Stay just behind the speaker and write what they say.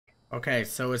Okay,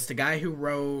 so it's the guy who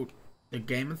wrote the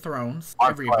Game of Thrones.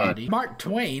 Mark Everybody. Twain. Mark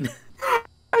Twain.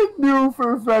 I knew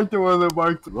for a fact it wasn't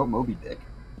Mark Twain. Wrote Moby Dick.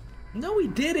 No, he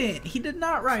didn't. He did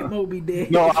not write Moby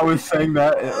Dick. No, I was saying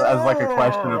that as like a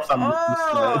question of something you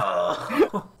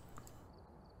said.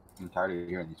 I'm tired of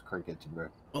hearing these crickets, bro.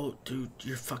 Oh, dude,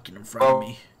 you're fucking in front of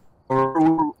me.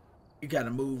 You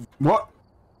gotta move. What?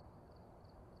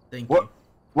 Thank What? you.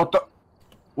 What the?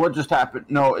 What just happened?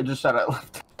 No, it just said I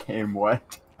left the game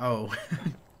wet. Oh.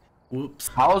 Whoops.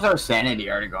 How is our sanity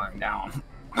already going down?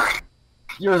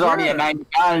 Yours already at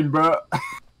 99, bro.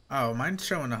 Oh, mine's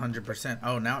showing 100%.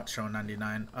 Oh, now it's showing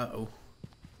 99. Uh-oh.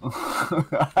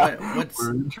 What's...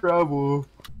 We're in trouble.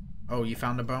 Oh, you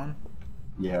found a bone?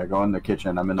 Yeah, go in the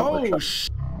kitchen. I'm in the Oh, workshop.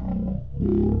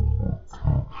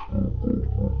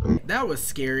 That was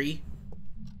scary.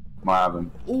 What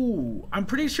happened? Ooh, I'm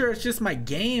pretty sure it's just my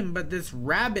game, but this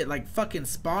rabbit like fucking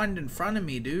spawned in front of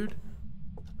me, dude.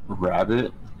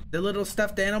 Rabbit? The little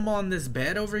stuffed animal on this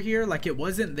bed over here, like it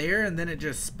wasn't there and then it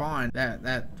just spawned.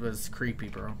 That was creepy,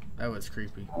 bro. That was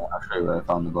creepy. I'll show you where I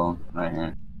found the bone. Right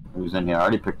here. It was in here. I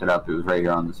already picked it up. It was right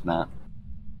here on this map.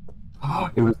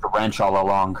 It was the wrench all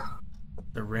along.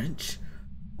 The wrench?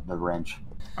 The wrench.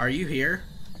 Are you here?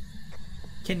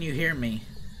 Can you hear me?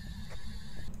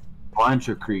 Bunch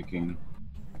of creaking.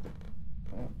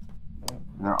 And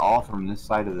they're all from this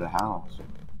side of the house.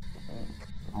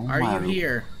 Oh, Are you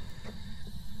here?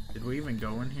 Did we even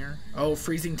go in here? Oh,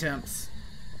 freezing temps.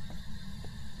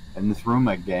 In this room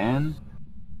again?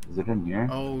 Is it in here?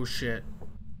 Oh shit.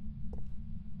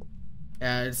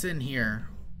 Yeah, it's in here.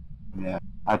 Yeah.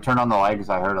 I turned on the light because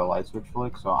I heard a light switch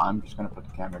flick, so I'm just gonna put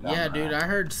the camera down. Yeah, dude, I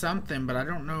heard something, but I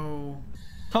don't know.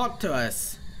 Talk to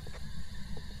us.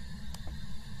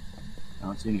 I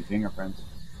don't see any fingerprints,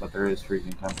 but there is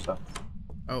freezing temp stuff.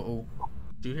 Oh.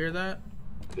 Did you hear that?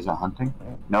 Is it hunting?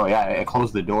 No, yeah, it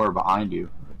closed the door behind you.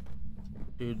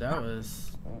 Dude, that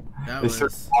was... It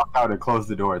just walked out and closed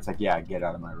the door. It's like, yeah, get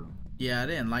out of my room. Yeah, I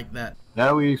didn't like that.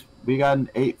 Yeah, we got an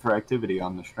 8 for activity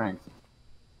on the strength.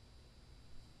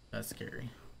 That's scary.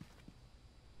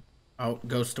 Oh,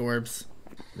 ghost orbs.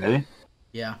 Really?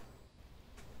 Yeah.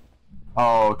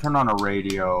 Oh, turn on a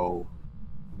radio.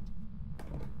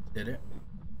 Did it?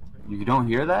 You don't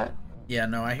hear that? Yeah,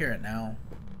 no, I hear it now.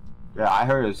 Yeah, I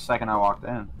heard it the second I walked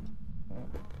in.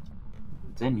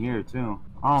 It's in here too.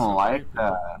 I don't like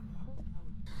that.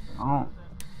 I don't.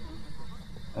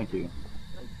 Thank you.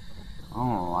 I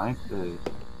don't like this.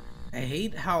 I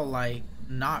hate how, like,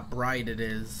 not bright it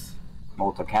is.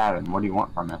 Multi-cabin. What do you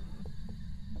want from it?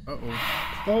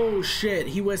 Uh-oh. Oh, shit.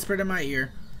 He whispered in my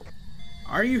ear.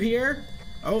 Are you here?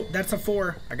 Oh, that's a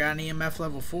 4. I got an EMF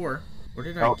level 4. Where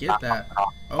did I get that?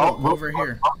 Oh, over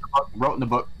here. Wrote in the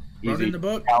book. Wrote Easy. in the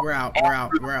book? We're out. We're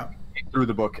out. Through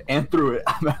the book and through it.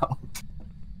 I'm out.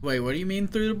 Wait, what do you mean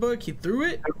through the book? He threw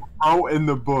it? Wrote in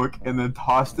the book and then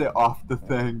tossed it off the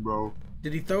thing, bro.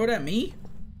 Did he throw it at me?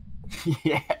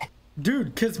 Yeah.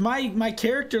 Dude, cause my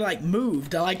character like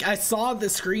moved. Like I saw the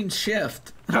screen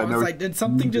shift. I was like, did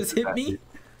something just hit me?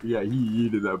 Yeah, he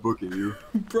yeeted that book at you.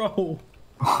 Bro.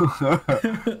 I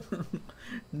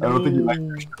don't think you like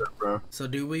your shirt, bro. So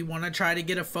do we want to try to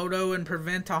get a photo and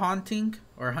prevent a haunting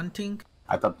or hunting?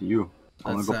 That's up to you.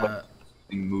 I'm gonna go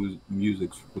play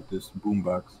music with this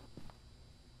boombox.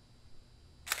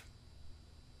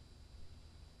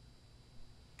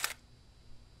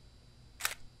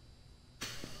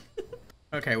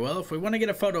 Okay, well, if we want to get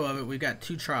a photo of it, we've got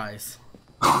 2 tries.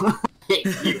 What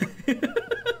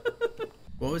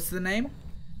was the name?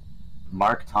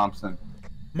 Mark Thompson.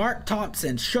 Mark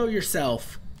Thompson, show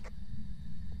yourself.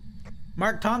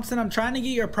 Mark Thompson, I'm trying to get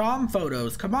your prom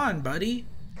photos. Come on, buddy.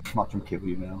 Watch him kill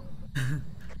you now.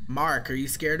 Mark, are you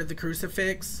scared of the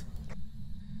crucifix?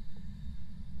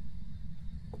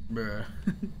 Bruh.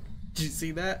 Did you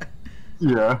see that?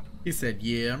 Yeah. He said,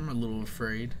 yeah, I'm a little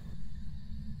afraid.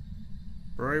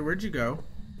 Rory, where'd you go?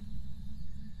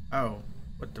 Oh,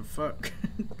 what the fuck?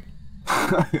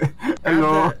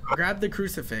 grab the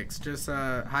crucifix. Just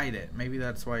hide it. Maybe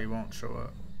that's why he won't show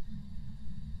up.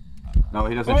 No,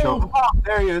 he doesn't show up. Oh,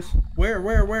 there he is.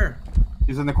 Where?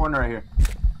 He's in the corner right here.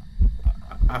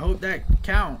 I hope that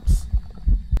counts.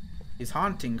 He's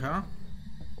haunting, huh?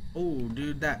 Oh,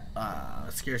 dude, that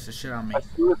scares the shit out of me. As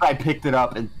soon as I picked it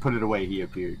up and put it away, he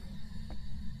appeared.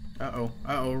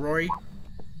 Uh-oh, Rory.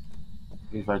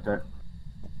 He's right there.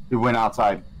 He went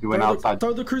outside.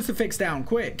 Throw the crucifix down,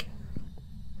 quick.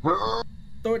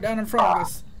 Throw it down in front of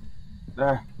us.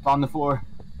 There, it's on the floor.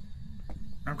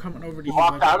 I'm coming over to you. He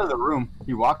walked out of the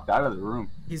room.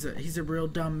 He's a real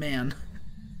dumb man.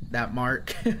 That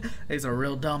Mark. He's a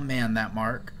real dumb man, that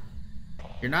Mark.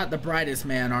 You're not the brightest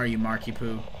man, are you, Marky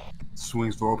Poo?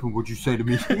 swings door open. What'd you say to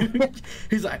me?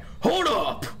 He's like, hold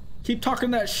up! Keep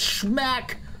talking that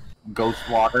schmack. Ghost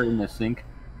water in the sink.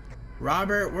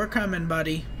 Robert, we're coming,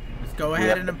 buddy. Let's go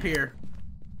ahead and appear.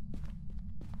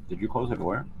 Did you close the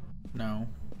door? No.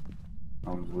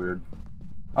 That was weird.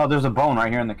 Oh, there's a bone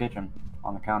right here in the kitchen.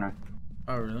 On the counter.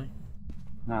 Oh, really?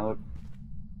 Nah, look.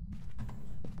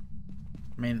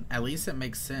 I mean, at least it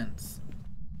makes sense.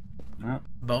 Yeah.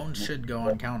 Bones should go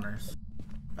on counters.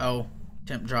 Oh,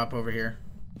 temp drop over here.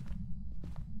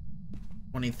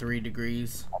 23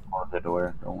 degrees. I'll close the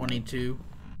door. 22.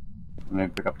 Let me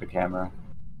pick up the camera.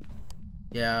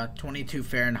 Yeah, 22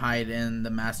 Fahrenheit in the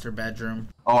master bedroom.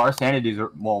 Oh, our sanities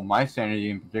are... Well, my sanity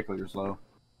in particular is low.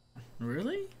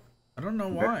 Really? I don't know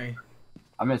why.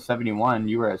 I'm at 71.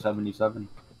 You were at 77.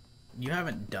 You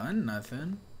haven't done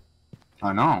nothing.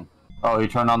 I know. Oh, you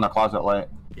turned on the closet light.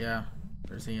 Yeah,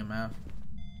 there's EMF.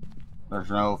 There's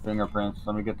no fingerprints.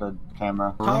 Let me get the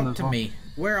camera. Talk to me.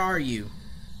 Where are you?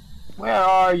 Where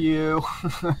are you?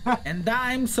 And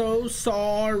I'm so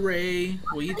sorry.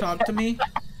 Will you talk to me?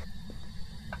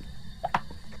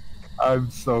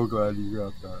 I'm so glad you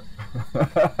got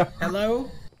that. Hello?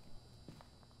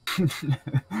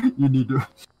 You need to...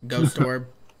 Ghost orb.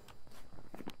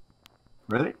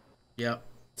 Really? Yep.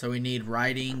 So we need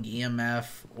writing, EMF,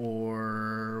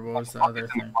 or what was the other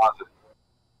thing?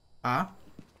 Huh?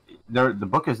 The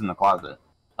book is in the closet.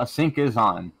 A sink is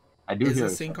on. I do hear a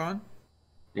sink on?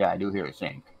 Yeah, I do hear a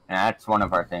sink. And that's one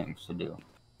of our things to do.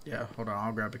 Yeah, hold on.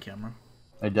 I'll grab a camera.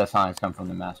 It does sound like it's come from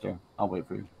the master. I'll wait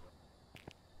for you.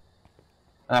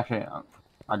 Actually,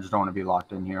 I just don't want to be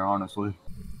locked in here, honestly.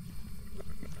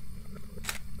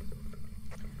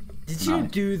 Did you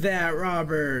do that,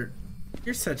 Robert?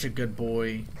 You're such a good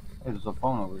boy. Hey, there's a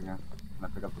phone over here. Can I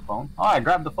pick up the phone? Oh, I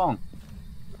grabbed the phone.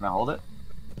 Can I hold it?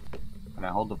 Can I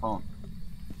hold the phone?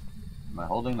 Am I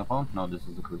holding the phone? No, this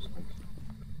is the crucifix.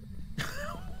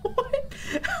 What?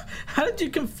 How did you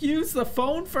confuse the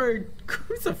phone for a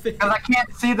crucifix? Because I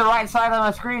can't see the right side on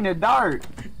the screen. It's dark.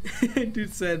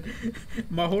 Dude said,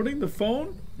 am I holding the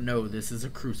phone? No, this is a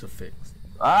crucifix.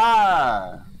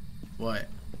 Ah! What?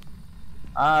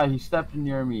 Ah, he stepped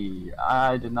near me.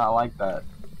 I did not like that.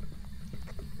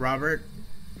 Robert,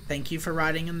 thank you for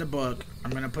writing in the book. I'm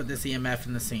going to put this EMF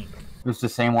in the sink. It's the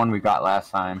same one we got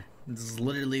last time. This is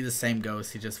literally the same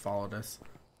ghost. He just followed us.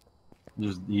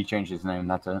 Just he changed his name,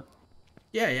 that's it.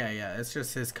 Yeah. It's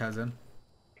just his cousin.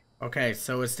 Okay,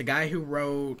 so it's the guy who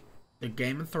wrote the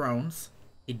Game of Thrones.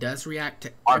 He does react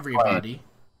to everybody.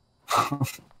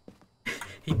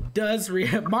 He does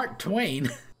Mark Twain.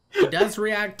 He does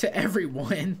react to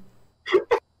everyone.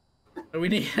 We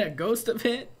need a ghost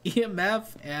event,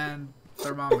 EMF, and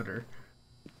thermometer.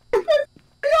 No.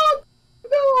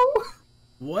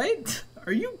 What?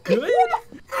 Are you good?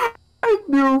 I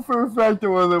knew for a fact it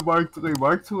wasn't Mark Twain.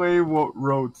 Mark Twain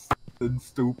wrote something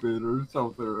stupid or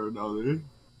something or another.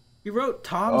 He wrote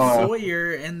Tom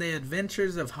Sawyer and the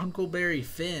Adventures of Huckleberry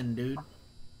Finn, dude.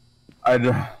 I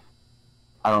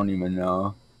don't even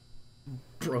know.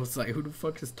 Bro's like, who the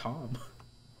fuck is Tom?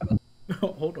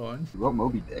 Hold on. He wrote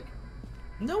Moby Dick.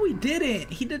 No, he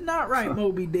didn't. He did not write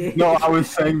Moby Dick. No, I was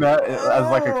saying that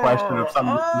as like a question of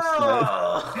something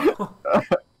you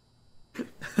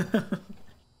said.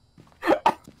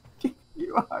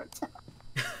 You are.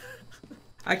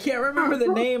 I can't remember the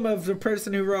name of the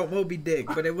person who wrote Moby Dick,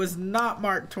 but it was not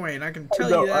Mark Twain. I can tell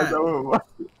you that. I know it was.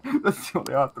 That's the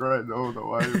only author I know,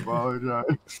 though. I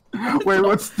apologize. Wait,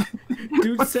 what's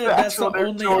Dude said that's the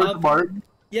only George Martin?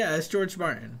 Yeah, it's George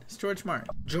Martin. It's George Martin.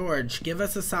 George, give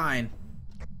us a sign.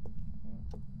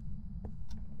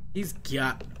 He's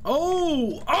got...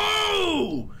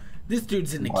 Oh! This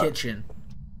dude's in the kitchen.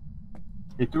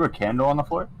 He threw a candle on the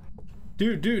floor?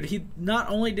 Dude, he not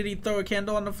only did he throw a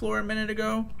candle on the floor a minute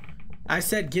ago, I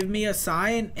said, give me a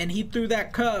sign, and he threw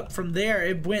that cup. From there,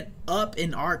 it went up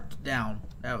and arced down.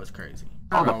 That was crazy.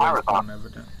 Oh, the power's on.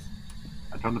 Evidence.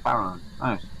 I turned the power on.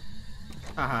 Nice.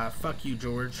 Haha, fuck you,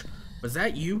 George. Was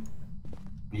that you?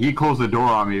 He closed the door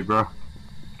on me, bro.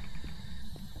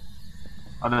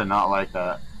 I did not like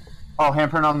that. Oh,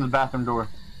 handprint on the bathroom door.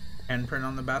 Handprint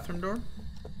on the bathroom door?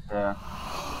 Yeah.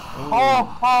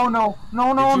 Oh no.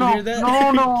 No, hear that?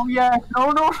 No, yeah. No.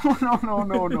 Oh no. Oh no.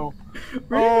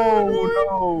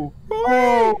 Oh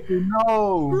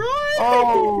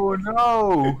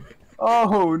no.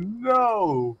 Oh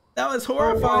no. That was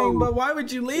horrifying, but why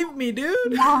would you leave me,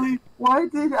 dude? Why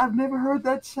did I've never heard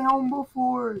that sound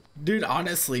before? Dude,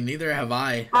 honestly, neither have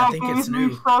I. I think it's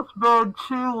new. Such bad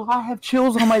chills. I have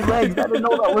chills on my legs. I didn't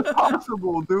know that was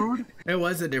possible, dude. It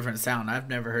was a different sound. I've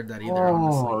never heard that either,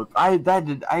 honestly.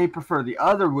 I prefer the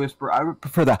other whisper. I would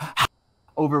prefer the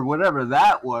over whatever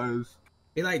that was.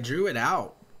 He like drew it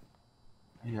out.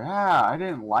 Yeah, I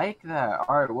didn't like that.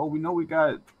 All right, well, we know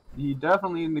he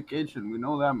definitely in the kitchen. We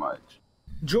know that much.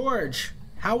 George,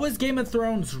 how was Game of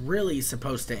Thrones really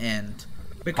supposed to end?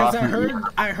 Because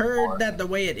I heard that the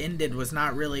way it ended was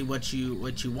not really what you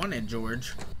wanted,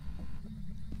 George.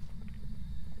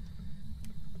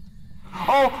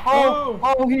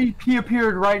 Oh, he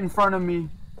appeared right in front of me.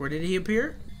 Where did he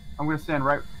appear? I'm gonna stand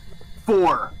right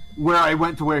 4, where I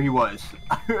went to where he was.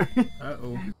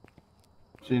 Uh-oh.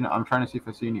 See, I'm trying to see if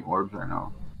I see any orbs right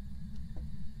now.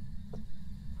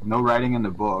 No writing in the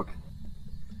book.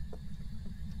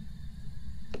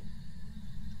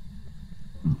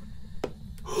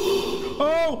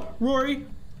 Oh, Rory.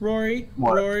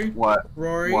 What? Rory. What?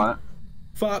 Rory. What?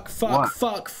 Fuck. What?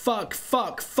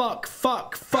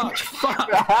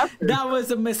 That was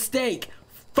a mistake.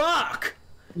 Fuck.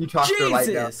 You tossed your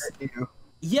light down, didn't you?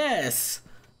 Yes.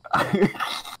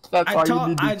 That's all you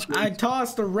need to change. I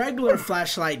tossed a regular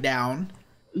flashlight down.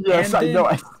 Yes, I know.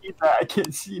 I see that. I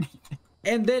can't see anything.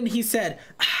 And then he said,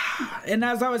 and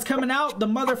as I was coming out, the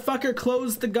motherfucker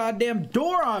closed the goddamn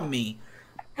door on me.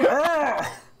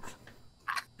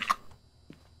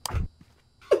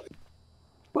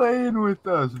 Playing with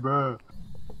us, bro.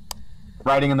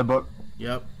 Writing in the book.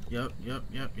 Yep.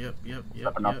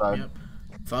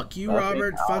 Fuck you, That's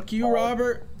Robert. it. Fuck you,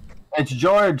 Robert. It's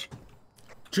George.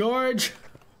 George.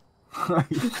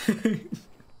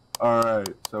 Alright,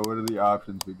 so what are the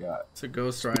options we got? It's a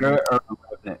Ghost Rider.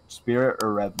 Spirit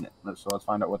or Revenant. So let's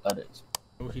find out what that is.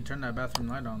 Oh, he turned that bathroom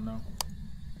light on, though.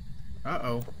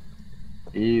 Uh-oh.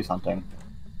 He's hunting.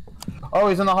 Oh,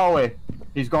 he's in the hallway.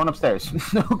 He's going upstairs.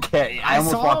 Okay, I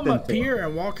almost saw walked him into appear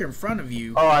and walk in front of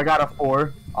you. Oh, I got a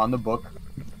 4 on the book.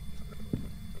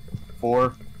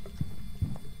 4.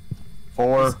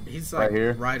 He's like right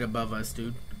here. right above us,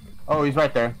 dude. Oh, he's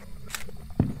right there.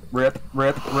 Rip.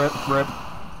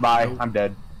 Bye. Nope. I'm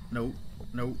dead. Nope.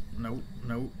 I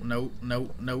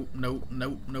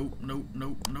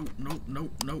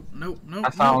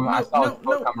saw his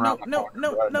foot come around the corner.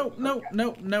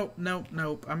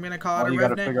 Nope. I'm gonna call it a You gotta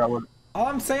Revenant. figure out what... All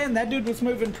I'm saying, that dude was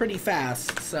moving pretty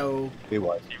fast, so... He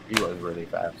was really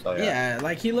fast, so yeah.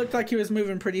 Like, he looked like he was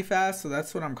moving pretty fast, so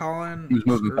that's what I'm calling. He was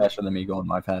moving faster than me, going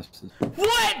my fastest.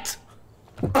 What?!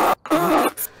 Oh,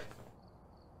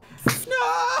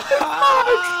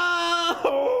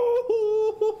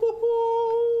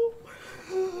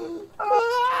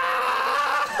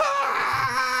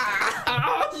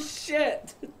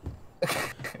 shit!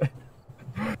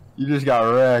 You just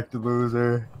got wrecked,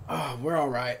 loser. Oh, we're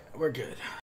alright. We're good.